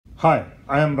Hi,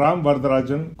 I am Ram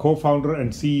Vardarajan, co-founder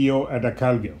and CEO at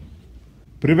Acalvio.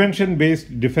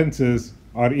 Prevention-based defenses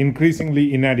are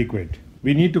increasingly inadequate.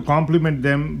 We need to complement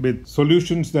them with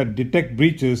solutions that detect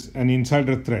breaches and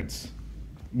insider threats.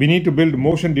 We need to build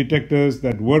motion detectors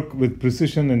that work with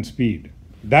precision and speed.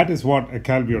 That is what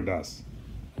Acalvio does.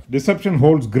 Deception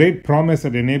holds great promise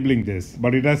at enabling this,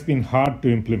 but it has been hard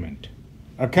to implement.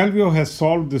 Acalvio has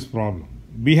solved this problem.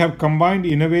 We have combined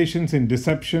innovations in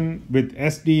deception with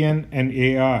SDN and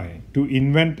AI to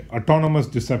invent autonomous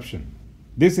deception.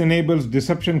 This enables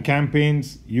deception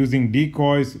campaigns using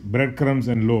decoys, breadcrumbs,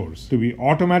 and lures to be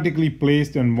automatically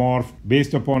placed and morphed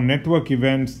based upon network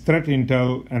events, threat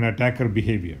intel, and attacker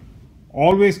behavior,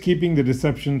 always keeping the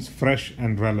deceptions fresh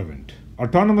and relevant.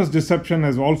 Autonomous deception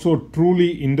has also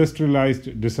truly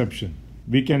industrialized deception.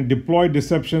 We can deploy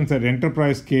deceptions at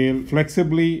enterprise scale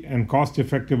flexibly and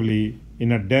cost-effectively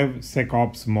in a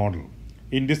DevSecOps model.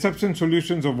 In deception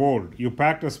solutions of old, you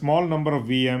packed a small number of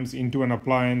VMs into an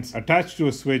appliance attached to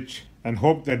a switch and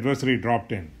hoped the adversary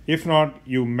dropped in. If not,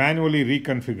 you manually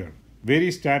reconfigure. Very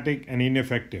static and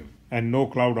ineffective, and no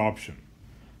cloud option.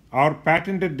 Our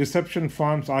patented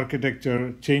DeceptionFarms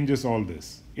architecture changes all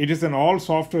this. It is an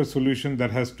all-software solution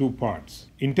that has two parts: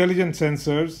 intelligent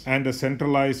sensors and a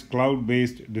centralized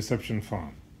cloud-based deception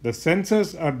farm. The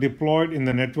sensors are deployed in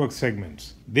the network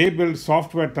segments. They build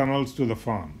software tunnels to the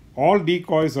farm. All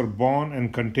decoys are born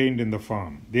and contained in the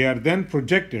farm. They are then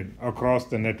projected across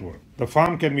the network. The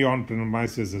farm can be on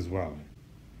premises as well.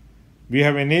 We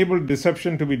have enabled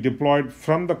deception to be deployed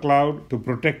from the cloud to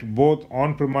protect both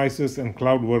on-premises and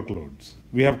cloud workloads.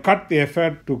 We have cut the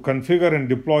effort to configure and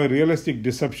deploy realistic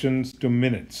deceptions to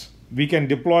minutes. We can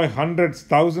deploy hundreds,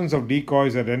 thousands of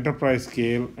decoys at enterprise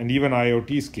scale and even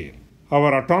IoT scale.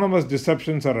 Our autonomous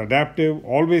deceptions are adaptive,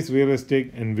 always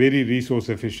realistic, and very resource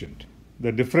efficient.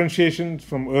 The differentiation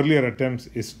from earlier attempts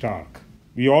is stark.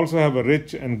 We also have a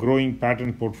rich and growing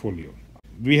patent portfolio.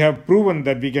 We have proven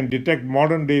that we can detect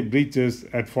modern-day breaches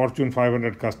at Fortune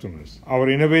 500 customers. Our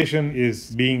innovation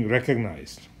is being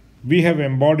recognized. We have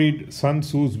embodied Sun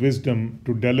Tzu's wisdom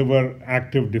to deliver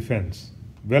active defense.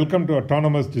 Welcome to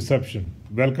autonomous deception.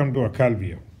 Welcome to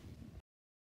Acalvio.